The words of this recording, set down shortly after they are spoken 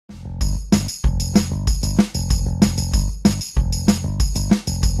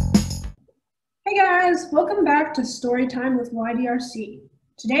viewers, welcome back to Storytime with YDRC.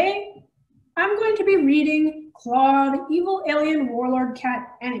 Today, I'm going to be reading Klawde, Evil Alien Warlord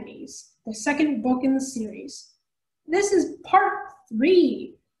Cat Enemies, the second book in the series. This is part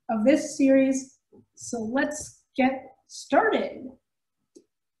 3 of this series, so let's get started.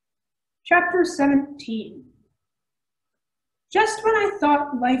 Chapter 17. Just when I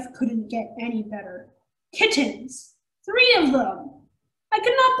thought life couldn't get any better. Kittens! 3 of them! I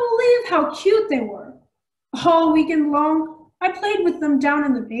could not believe how cute they were. All weekend long, I played with them down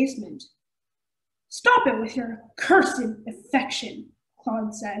in the basement. Stop it with your cursed affection,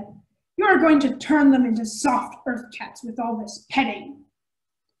 Klawde said. You are going to turn them into soft earth cats with all this petting.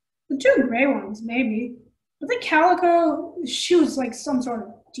 The 2 gray ones, maybe, but the calico, she was like some sort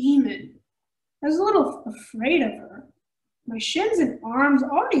of demon. I was a little afraid of her. My shins and arms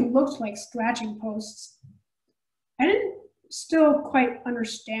already looked like scratching posts. I didn't still quite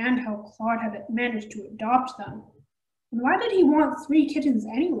understand how Klawde had managed to adopt them. And why did he want 3 kittens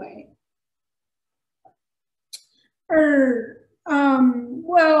anyway?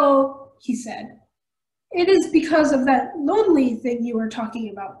 Well, he said, it is because of that lonely thing you were talking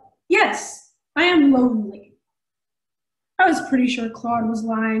about. Yes, I am lonely. I was pretty sure Klawde was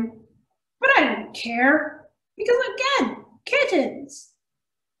lying, but I didn't care, because again, kittens.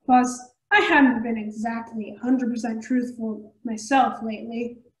 Plus, I hadn't been exactly 100% truthful myself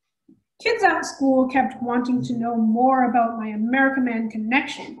lately. Kids at school kept wanting to know more about my American Man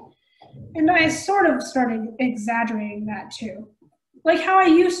connection, and I sort of started exaggerating that too. Like how I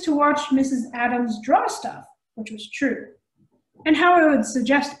used to watch Mrs. Adams draw stuff, which was true, and how I would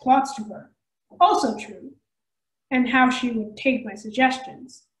suggest plots to her, also true, and how she would take my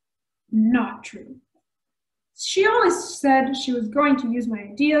suggestions, not true. She always said she was going to use my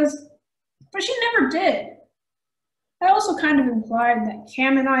ideas, but she never did. I also kind of implied that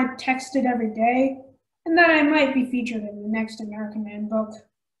Cam and I texted every day, and that I might be featured in the next American Man book.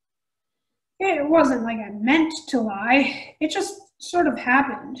 It wasn't like I meant to lie, it just sort of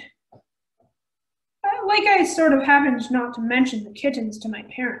happened. Like I sort of happened not to mention the kittens to my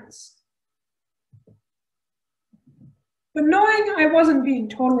parents. But knowing I wasn't being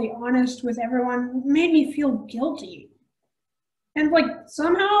totally honest with everyone made me feel guilty. And like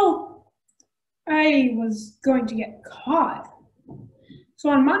somehow, I was going to get caught. So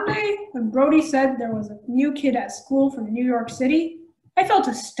on Monday, when Brody said there was a new kid at school from New York City, I felt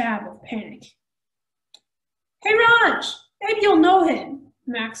a stab of panic. Hey Raj, maybe you'll know him,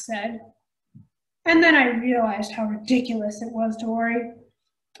 Max said. And then I realized how ridiculous it was to worry.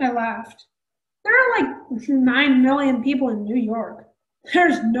 I laughed. There are like 9 million people in New York.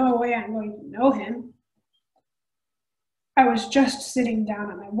 There's no way I'm going to know him. I was just sitting down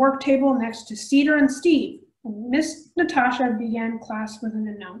at my work table next to Cedar and Steve when Miss Natasha began class with an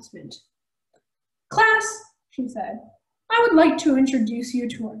announcement. Class, she said, I would like to introduce you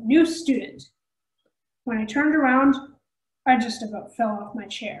to our new student. When I turned around, I just about fell off my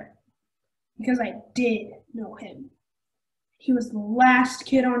chair because I did know him. He was the last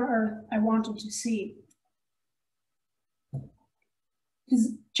kid on earth I wanted to see.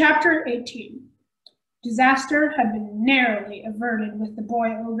 Chapter 18. Disaster had been narrowly averted with the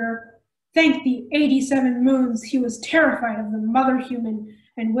boy ogre. Thank the 87 moons, he was terrified of the mother human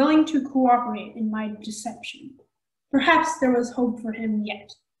and willing to cooperate in my deception. Perhaps there was hope for him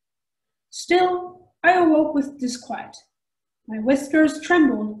yet. Still, I awoke with disquiet. My whiskers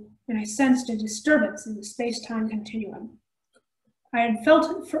trembled, and I sensed a disturbance in the space-time continuum. I had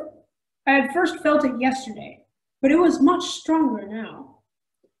first felt it yesterday, but it was much stronger now.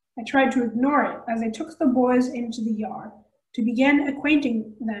 I tried to ignore it as I took the boys into the yard to begin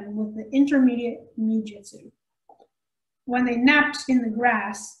acquainting them with the intermediate mujitsu. When they napped in the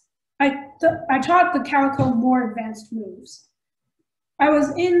grass, I taught the calico more advanced moves. I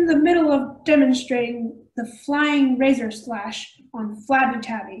was in the middle of demonstrating the flying razor slash on Flabby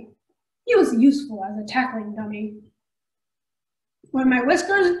Tabby. He was useful as a tackling dummy. When my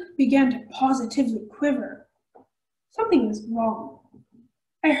whiskers began to positively quiver, something was wrong.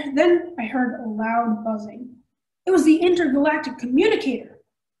 Then I heard a loud buzzing. It was the intergalactic communicator.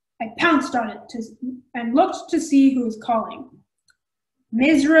 I pounced on it and looked to see who was calling.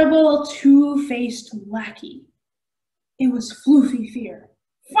 Miserable, two-faced lackey. It was Floofy Fear.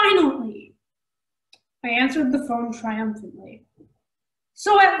 Finally! I answered the phone triumphantly.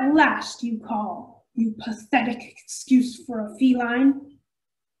 So at last you call, you pathetic excuse for a feline.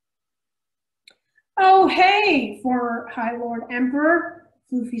 Oh, hey, former High Lord Emperor,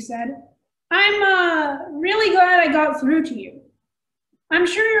 Floofy said. I'm really glad I got through to you. I'm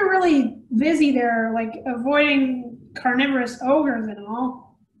sure you're really busy there, like avoiding carnivorous ogres and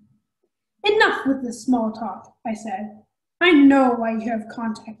all. Enough with this small talk, I said. I know why you have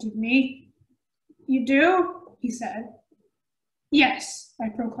contacted me. You do? He said. Yes, I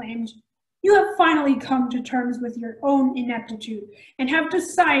proclaimed. You have finally come to terms with your own ineptitude and have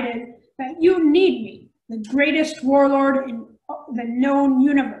decided that you need me, the greatest warlord in the known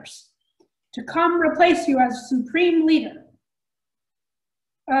universe, to come replace you as supreme leader.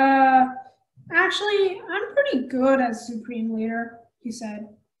 Actually, I'm pretty good as supreme leader, he said.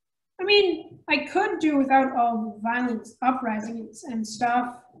 I mean, I could do without all the violence, uprisings, and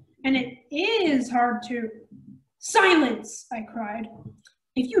stuff, and it is hard to... Silence, I cried.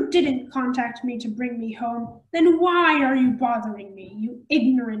 If you didn't contact me to bring me home, then why are you bothering me, you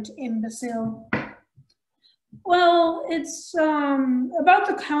ignorant imbecile? Well, it's about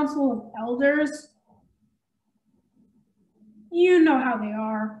the Council of Elders. You know how they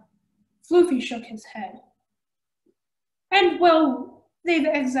are. Floofy shook his head. And, well, they've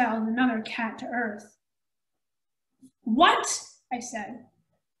exiled another cat to Earth. What? I said.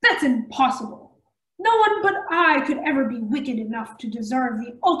 That's impossible. No one but I could ever be wicked enough to deserve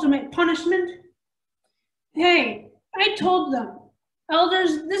the ultimate punishment. Hey, I told them,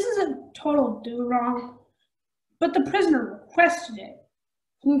 Elders, this is a total do-wrong, but the prisoner requested it.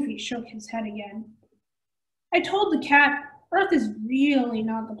 Floofy shook his head again. I told the cat, Earth is really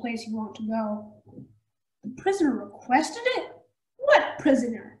not the place you want to go. The prisoner requested it? What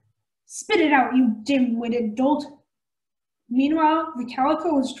prisoner? Spit it out, you dim-witted dolt. Meanwhile, the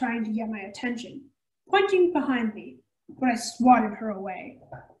calico was trying to get my attention, pointing behind me, but I swatted her away.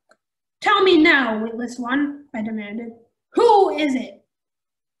 Tell me now, witless one, I demanded. Who is it?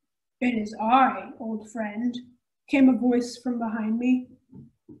 It is I, old friend, came a voice from behind me.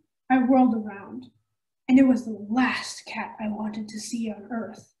 I whirled around, and it was the last cat I wanted to see on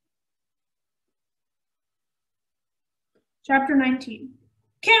Earth. Chapter 19.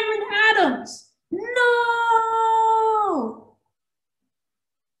 Cameron Adams! No!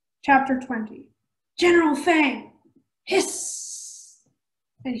 Chapter 20. General Fang! Hiss!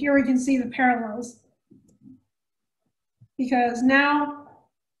 And here we can see the parallels. Because now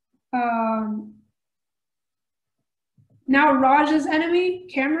Raj's enemy,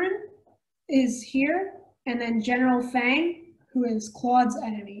 Cameron, is here, and then General Fang, who is Klawde's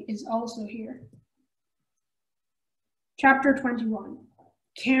enemy, is also here. Chapter 21.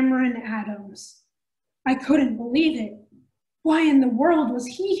 Cameron Adams. I couldn't believe it. Why in the world was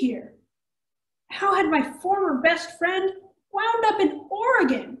he here? How had my former best friend wound up in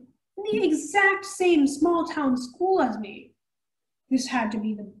Oregon, in the exact same small-town school as me? This had to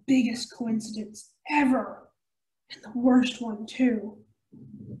be the biggest coincidence ever, and the worst one, too.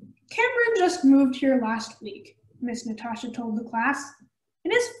 Cameron just moved here last week, Miss Natasha told the class,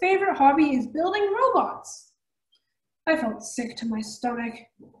 and his favorite hobby is building robots. I felt sick to my stomach.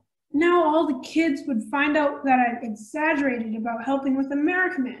 Now all the kids would find out that I'd exaggerated about helping with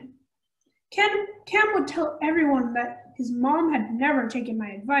America Man. Cam would tell everyone that his mom had never taken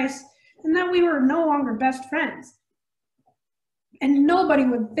my advice and that we were no longer best friends. And nobody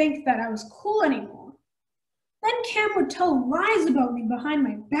would think that I was cool anymore. Then Cam would tell lies about me behind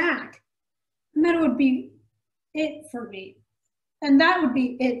my back. And that would be it for me. And that would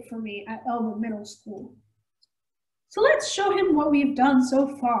be it for me at Elba Middle School. So let's show him what we've done so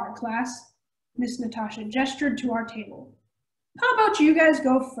far, class. Miss Natasha gestured to our table. How about you guys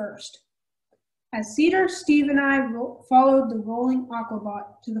go first? As Cedar, Steve, and I followed the rolling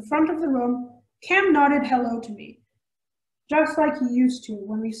Aquabot to the front of the room, Cam nodded hello to me, just like he used to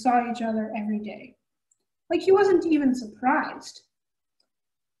when we saw each other every day. Like he wasn't even surprised.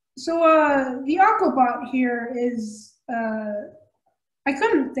 So the Aquabot here is, I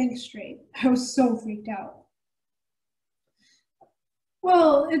couldn't think straight. I was so freaked out.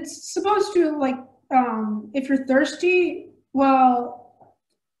 Well, it's supposed to, like, if you're thirsty, well,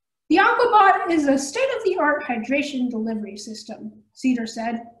 the Aquabot is a state-of-the-art hydration delivery system, Cedar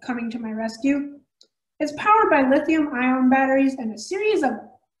said, coming to my rescue. It's powered by lithium-ion batteries and a series of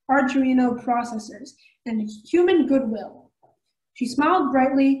Arduino processors and human goodwill. She smiled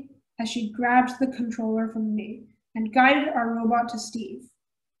brightly as she grabbed the controller from me and guided our robot to Steve.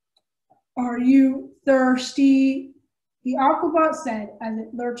 Are you thirsty? The Aquabot said as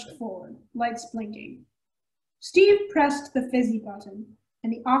it lurched forward, lights blinking. Steve pressed the fizzy button,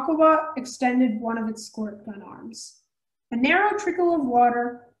 and the Aquabot extended one of its squirt gun arms. A narrow trickle of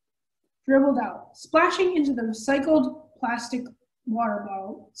water dribbled out, splashing into the recycled plastic water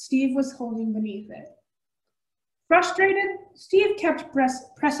bottle Steve was holding beneath it. Frustrated, Steve kept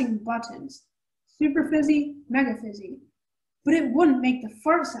pressing buttons, super fizzy, mega fizzy, but it wouldn't make the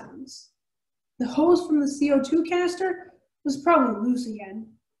fart sounds. The hose from the CO2 canister was probably loose again.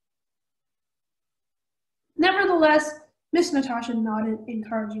 Nevertheless, Miss Natasha nodded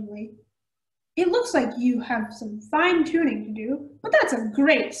encouragingly. It looks like you have some fine-tuning to do, but that's a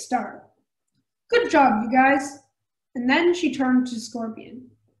great start. Good job, you guys. And then she turned to Scorpion.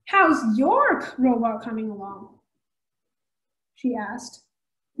 How's your robot coming along? She asked.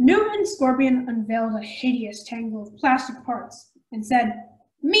 Newt and Scorpion unveiled a hideous tangle of plastic parts and said,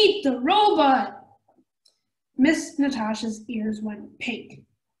 Meet the robot! Miss Natasha's ears went pink.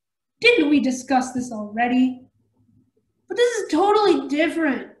 Didn't we discuss this already? But this is totally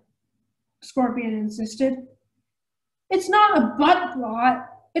different, Scorpion insisted. It's not a butt bot,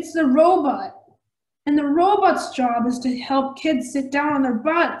 it's the robot. And the robot's job is to help kids sit down on their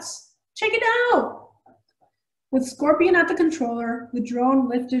butts. Check it out! With Scorpion at the controller, the drone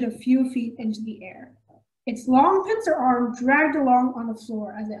lifted a few feet into the air. Its long pincer arm dragged along on the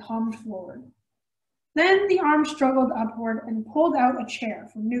floor as it hummed forward. Then the arm struggled upward and pulled out a chair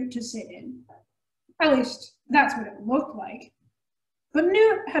for Newt to sit in. At least, that's what it looked like. But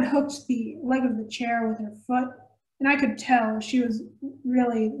Newt had hooked the leg of the chair with her foot, and I could tell she was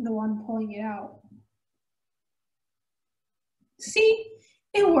really the one pulling it out. See,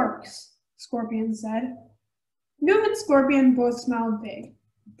 it works, Scorpion said. Newt and Scorpion both smiled big,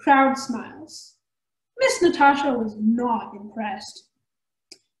 proud smiles. Miss Natasha was not impressed.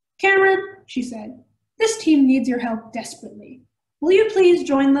 Cameron, she said, this team needs your help desperately. Will you please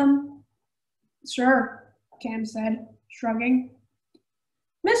join them? Sure, Cam said, shrugging.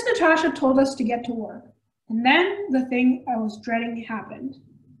 Miss Natasha told us to get to work, and then the thing I was dreading happened.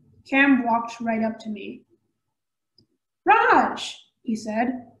 Cam walked right up to me. Raj, he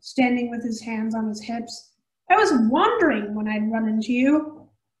said, standing with his hands on his hips. I was wondering when I'd run into you.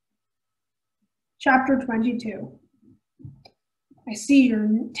 Chapter 22. I see your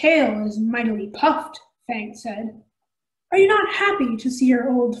tail is mightily puffed, Fang said. Are you not happy to see your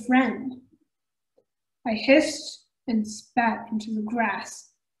old friend? I hissed and spat into the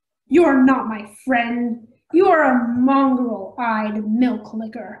grass. You are not my friend. You are a mongrel-eyed milk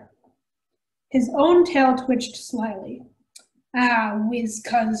licker. His own tail twitched slyly. Ah,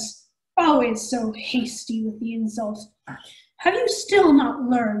 whiz-cuz, always so hasty with the insult. Have you still not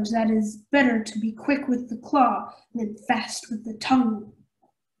learned that it is better to be quick with the claw than fast with the tongue?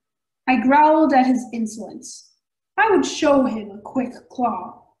 I growled at his insolence. I would show him a quick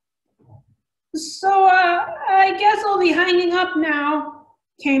claw. So, I guess I'll be hanging up now,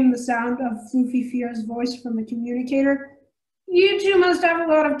 came the sound of Floofy Fear's voice from the communicator. You two must have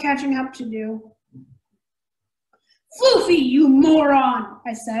a lot of catching up to do. Floofy, you moron,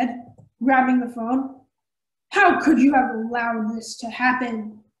 I said, grabbing the phone. How could you have allowed this to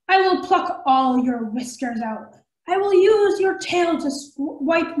happen? I will pluck all your whiskers out. I will use your tail to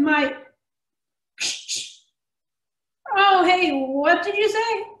wipe my... Oh, hey, what did you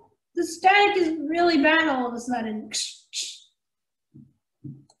say? The static is really bad all of a sudden.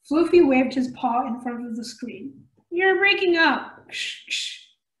 Floofy waved his paw in front of the screen. You're breaking up.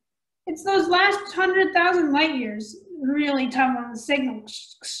 It's those last 100,000 light years. Really tough on the signal.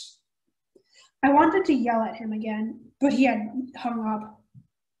 I wanted to yell at him again, but he had hung up.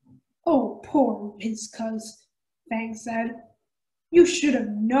 Oh, poor whiz-cuz, Fang said. You should have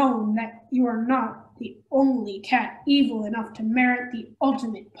known that you are not the only cat evil enough to merit the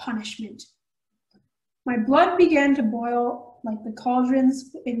ultimate punishment. My blood began to boil like the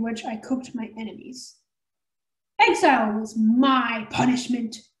cauldrons in which I cooked my enemies. Exile was my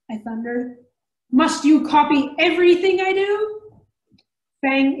punishment, I thundered. Must you copy everything I do?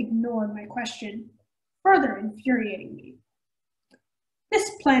 Fang ignored my question, further infuriating me.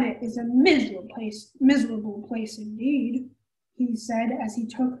 This planet is a miserable place indeed, he said as he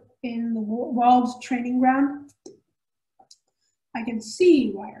took in the walled training ground. I can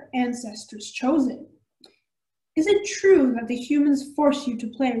see why our ancestors chose it. Is it true that the humans force you to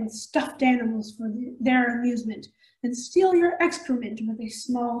play with stuffed animals for their amusement and steal your excrement with a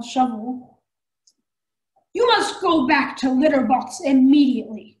small shovel? You must go back to Litterbox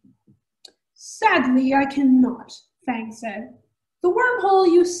immediately. Sadly, I cannot, Fang said. The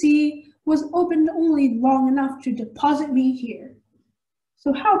wormhole you see was opened only long enough to deposit me here.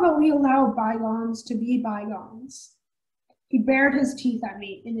 So how about we allow bygones to be bygones? He bared his teeth at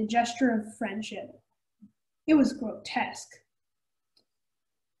me in a gesture of friendship. It was grotesque.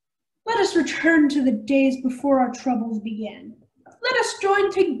 Let us return to the days before our troubles began. Let us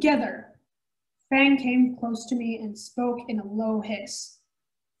join together. Fang came close to me and spoke in a low hiss.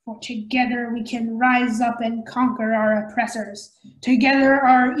 For together we can rise up and conquer our oppressors. Together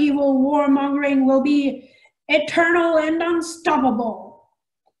our evil warmongering will be eternal and unstoppable.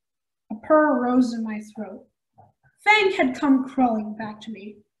 A purr rose in my throat. Fang had come crawling back to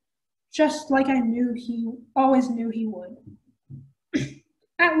me. just like I always knew he would.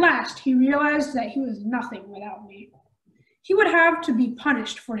 At last, he realized that he was nothing without me. He would have to be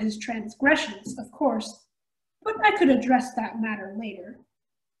punished for his transgressions, of course, but I could address that matter later.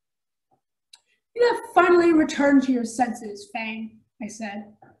 You have finally returned to your senses, Fang, I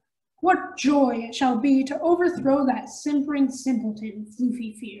said. What joy it shall be to overthrow that simpering simpleton,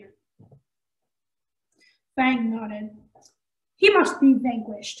 Floofy Fear. Fang nodded. He must be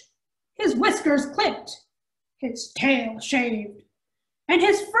vanquished, his whiskers clipped, his tail shaved, and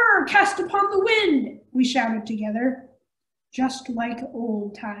his fur cast upon the wind, we shouted together. Just like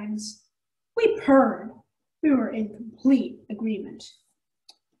old times. We purred. We were in complete agreement.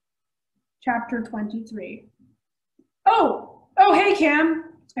 Chapter 23. Oh, hey,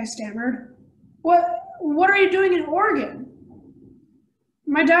 Cam, I stammered. What are you doing in Oregon?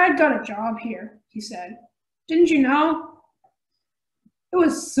 My dad got a job here, he said. Didn't you know? It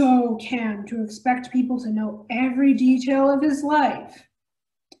was so Cam to expect people to know every detail of his life.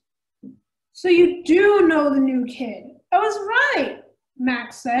 So you do know the new kid. I was right,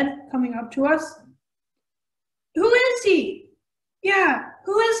 Max said, coming up to us. Who is he? Yeah,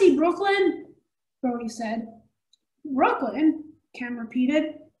 who is he, Brooklyn? Brody said. Brooklyn? Cam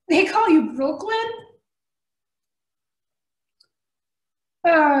repeated. They call you Brooklyn?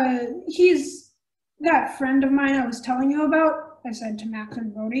 He's that friend of mine I was telling you about, I said to Max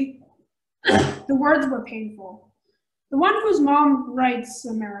and Brody. The words were painful. The one whose mom writes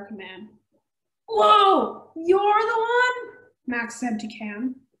American Man. Whoa, you're the one? Max said to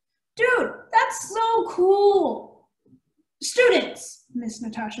Cam. Dude, that's so cool. Students, Miss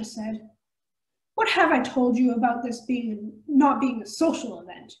Natasha said. What have I told you about this not being a social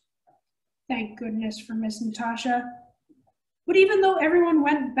event? Thank goodness for Miss Natasha. But even though everyone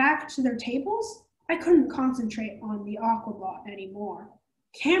went back to their tables, I couldn't concentrate on the Aquabot anymore.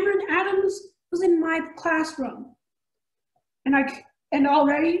 Cameron Adams was in my classroom. And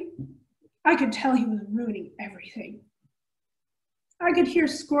already, I could tell he was ruining everything. I could hear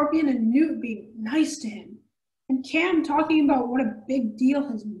Scorpion and Newt being nice to him, and Cam talking about what a big deal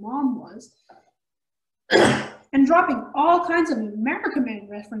his mom was, and dropping all kinds of American Man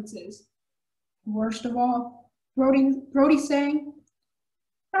references. Worst of all, Brody saying,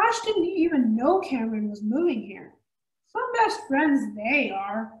 Josh didn't even know Cameron was moving here. Some best friends they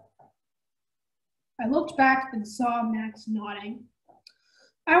are. I looked back and saw Max nodding.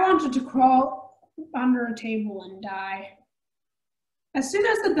 I wanted to crawl under a table and die. As soon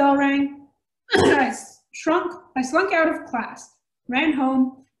as the bell rang, I slunk out of class, ran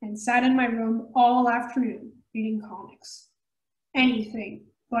home, and sat in my room all afternoon reading comics. Anything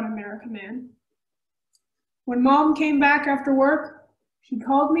but American Man. When Mom came back after work, she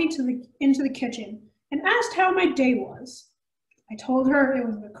called me into the kitchen and asked how my day was. I told her it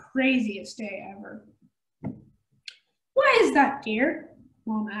was the craziest day ever. Why is that, dear?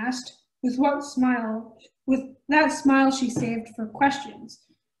 Mom asked, with that smile she saved for questions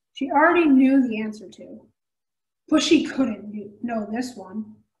she already knew the answer to. But she couldn't know this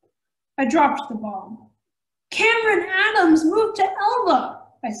one. I dropped the bomb. Cameron Adams moved to Elva,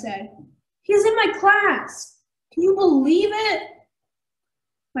 I said. He's in my class. Can you believe it?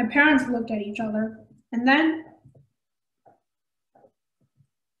 My parents looked at each other, and then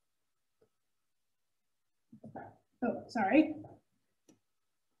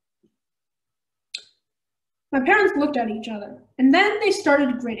My parents looked at each other, and then they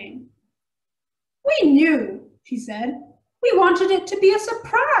started grinning. We knew, she said. We wanted it to be a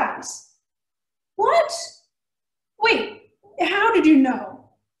surprise. What? Wait, how did you know?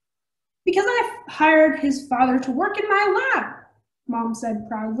 Because I hired his father to work in my lab, Mom said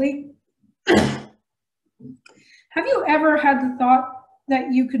proudly. Have you ever had the thought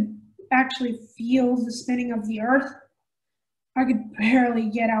that you could actually feel the spinning of the earth? I could barely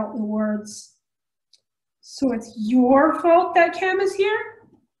get out the words. So it's your fault that Cam is here?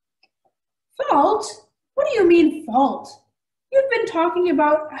 Fault? What do you mean fault? You've been talking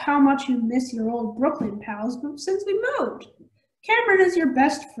about how much you miss your old Brooklyn pals since we moved. Cameron is your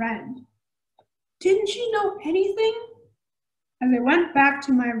best friend. Didn't you know anything? As I went back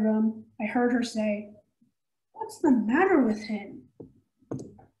to my room, I heard her say, What's the matter with him?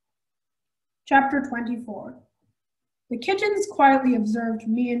 Chapter 24. The kittens quietly observed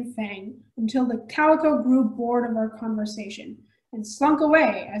me and Fang until the calico grew bored of our conversation and slunk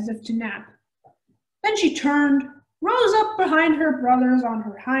away as if to nap. Then she turned, rose up behind her brothers on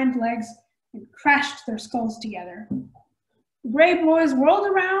her hind legs, and crashed their skulls together. The gray boys whirled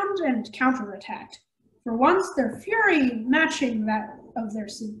around and counterattacked, for once their fury matching that of their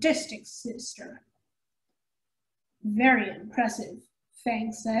sadistic sister. Very impressive,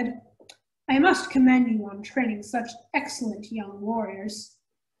 Fang said. I must commend you on training such excellent young warriors.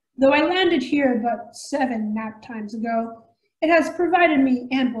 Though I landed here but 7 nap times ago, it has provided me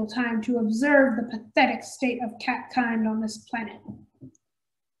ample time to observe the pathetic state of catkind on this planet.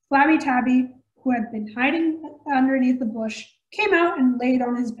 Flabby Tabby, who had been hiding underneath the bush, came out and laid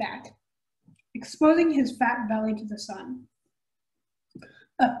on his back, exposing his fat belly to the sun.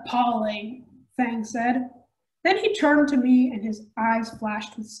 Appalling, Fang said. Then he turned to me and his eyes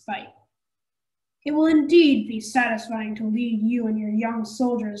flashed with spite. It will indeed be satisfying to lead you and your young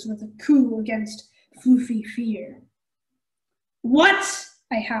soldiers with a coup against Floofy Fear. What?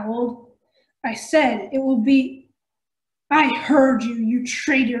 I howled. I said it will be... I heard you, you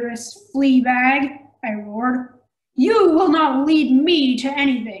traitorous flea bag, I roared. You will not lead me to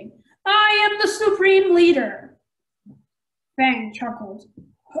anything. I am the supreme leader. Fang chuckled.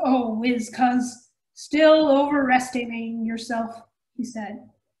 Oh, whiz-cuz, still overestimating yourself, he said.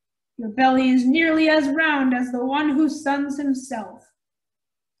 Your belly is nearly as round as the one who suns himself.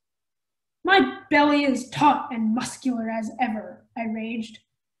 My belly is taut and muscular as ever, I raged.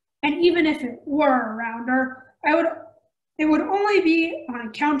 And even if it were rounder, it would only be on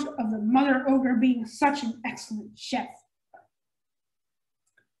account of the mother ogre being such an excellent chef.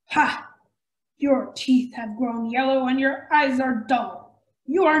 Ha! Your teeth have grown yellow and your eyes are dull.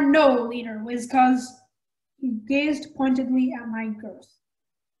 You are no leader, whiz-cuz. He gazed pointedly at my girth.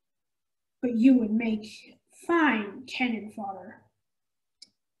 But you would make fine cannon fodder.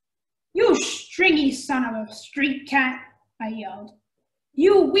 You stringy son of a street cat, I yelled.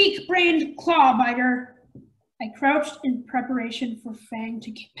 You weak-brained claw-biter. I crouched in preparation for Fang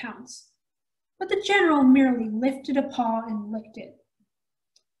to pounce, but the general merely lifted a paw and licked it.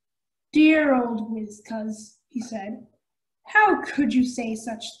 Dear old whiz-cuz, he said, how could you say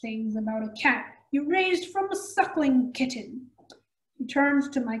such things about a cat you raised from a suckling kitten? He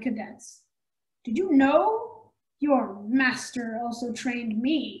turned to my cadets. Did you know? Your master also trained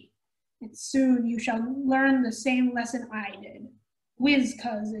me, and soon you shall learn the same lesson I did.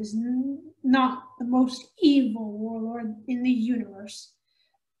 Whiz-cuz is not the most evil warlord in the universe.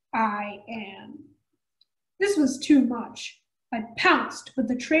 I am. This was too much. I pounced, but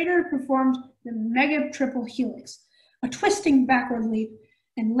the traitor performed the mega triple helix, a twisting backward leap,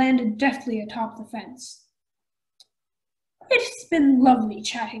 and landed deftly atop the fence. It's been lovely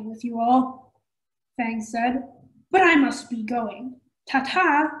chatting with you all, Fang said, but I must be going.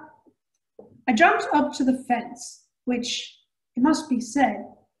 Ta-ta! I jumped up to the fence, which, it must be said,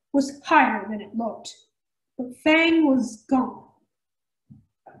 was higher than it looked, but Fang was gone.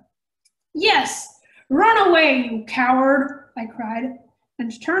 Yes, run away, you coward, I cried,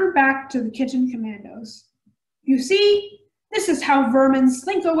 and turned back to the kitchen commandos. You see, this is how vermin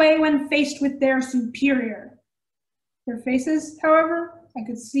slink away when faced with their superior. Their faces, however, I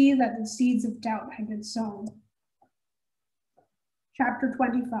could see that the seeds of doubt had been sown. Chapter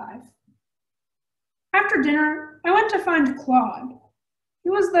 25. After dinner, I went to find Klawde. He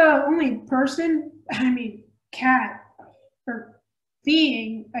was the only cat, or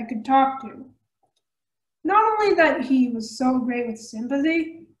being I could talk to. Not only that he was so great with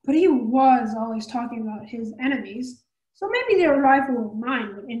sympathy, but he was always talking about his enemies, so maybe the arrival of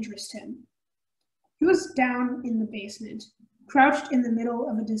mine would interest him. He was down in the basement, crouched in the middle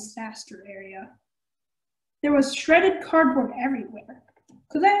of a disaster area. There was shredded cardboard everywhere.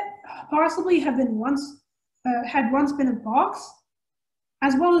 Could that possibly have been once been a box?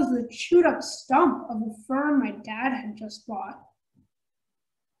 As well as the chewed up stump of the fern my dad had just bought.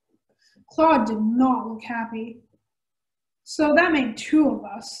 Klawde did not look happy. So that made 2 of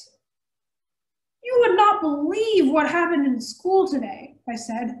us. You would not believe what happened in school today, I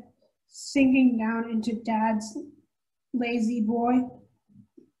said, sinking down into Dad's lazy boy.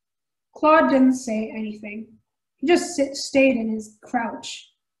 Klawde didn't say anything. He just stayed in his crouch.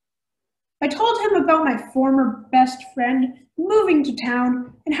 I told him about my former best friend moving to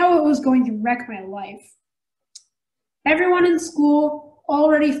town and how it was going to wreck my life. Everyone in school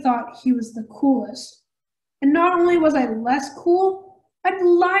already thought he was the coolest. And not only was I less cool, I'd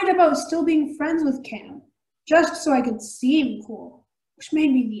lied about still being friends with Cam, just so I could seem cool, which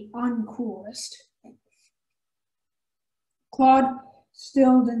made me the uncoolest. Klawde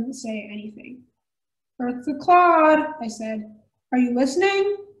still didn't say anything. Earth to Klawde, I said. Are you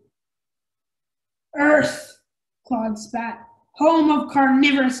listening? Earth, Klawde spat. Home of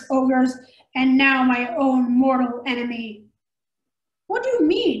carnivorous ogres, and now my own mortal enemy. What do you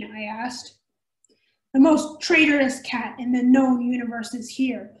mean? I asked. The most traitorous cat in the known universe is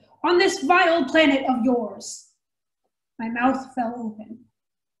here, on this vile planet of yours. My mouth fell open.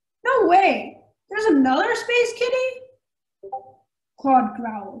 No way! There's another space kitty? Klawde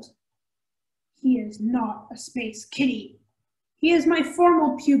growled. He is not a space kitty. He is my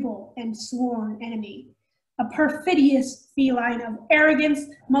formal pupil and sworn enemy, a perfidious feline of arrogance,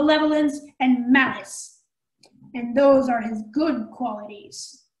 malevolence, and malice. And those are his good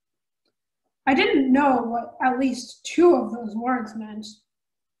qualities. I didn't know what at least two of those words meant.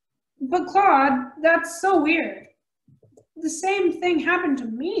 But Claude, that's so weird. The same thing happened to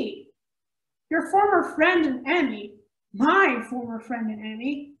me. Your former friend and enemy, my former friend and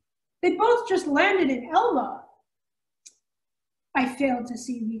enemy, they both just landed in Elba. I failed to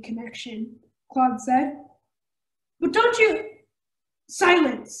see the connection, Claude said. But don't you...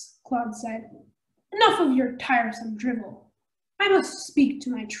 Silence, Claude said. Enough of your tiresome drivel. I must speak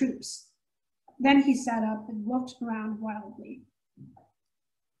to my troops. Then he sat up and looked around wildly.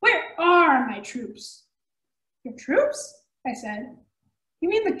 Where are my troops? Your troops? I said. You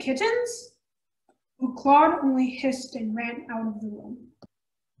mean the kittens? But Claude only hissed and ran out of the room.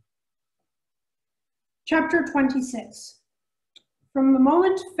 Chapter 26. From the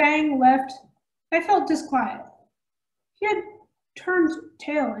moment Fang left, I felt disquiet. He had turned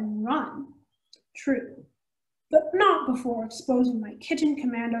tail and run. True, but not before exposing my kitten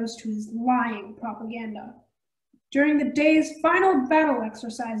commandos to his lying propaganda. During the day's final battle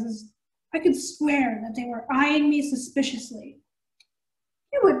exercises, I could swear that they were eyeing me suspiciously.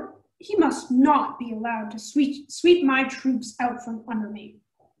 He must not be allowed to sweep my troops out from under me.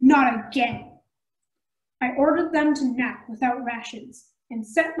 Not again. I ordered them to nap without rations and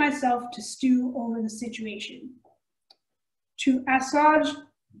set myself to stew over the situation. To assuage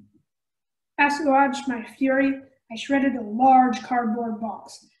my fury, I shredded a large cardboard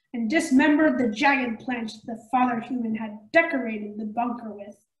box and dismembered the jagged plant the father human had decorated the bunker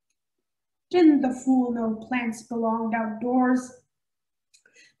with. Didn't the fool know plants belonged outdoors?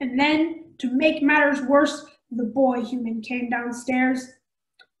 And then, to make matters worse, the boy human came downstairs,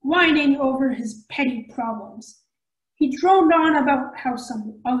 whining over his petty problems. He droned on about how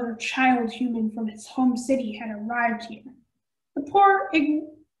some other child human from his home city had arrived here. The poor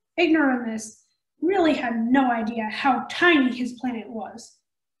ignoramus really had no idea how tiny his planet was.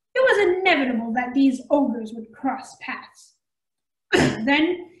 It was inevitable that these ogres would cross paths.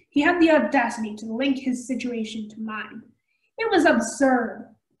 Then he had the audacity to link his situation to mine. It was absurd.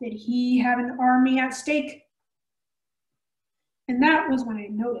 Did he have an army at stake? And that was when I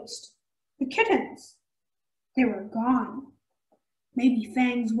noticed. The kittens. They were gone. Maybe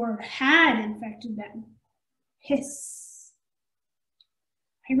Fang's word had infected them. Hiss.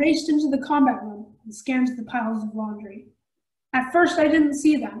 I raced into the combat room and scanned the piles of laundry. At first I didn't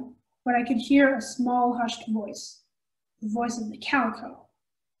see them, but I could hear a small hushed voice, the voice of the calico.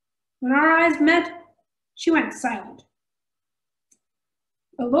 When our eyes met, she went silent.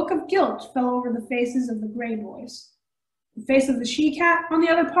 A look of guilt fell over the faces of the gray boys. The face of the she-cat on the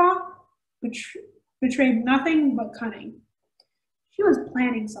other paw betrayed nothing but cunning. She was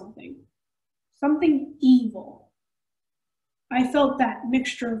planning something evil. I felt that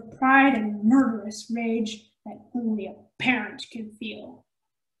mixture of pride and murderous rage that only a parent can feel.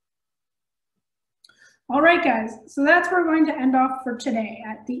 All right, guys, so that's where we're going to end off for today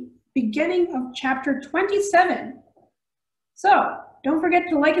at the beginning of chapter 27. So, don't forget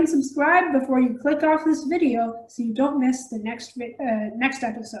to like and subscribe before you click off this video so you don't miss the next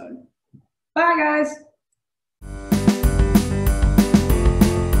episode. Bye, guys.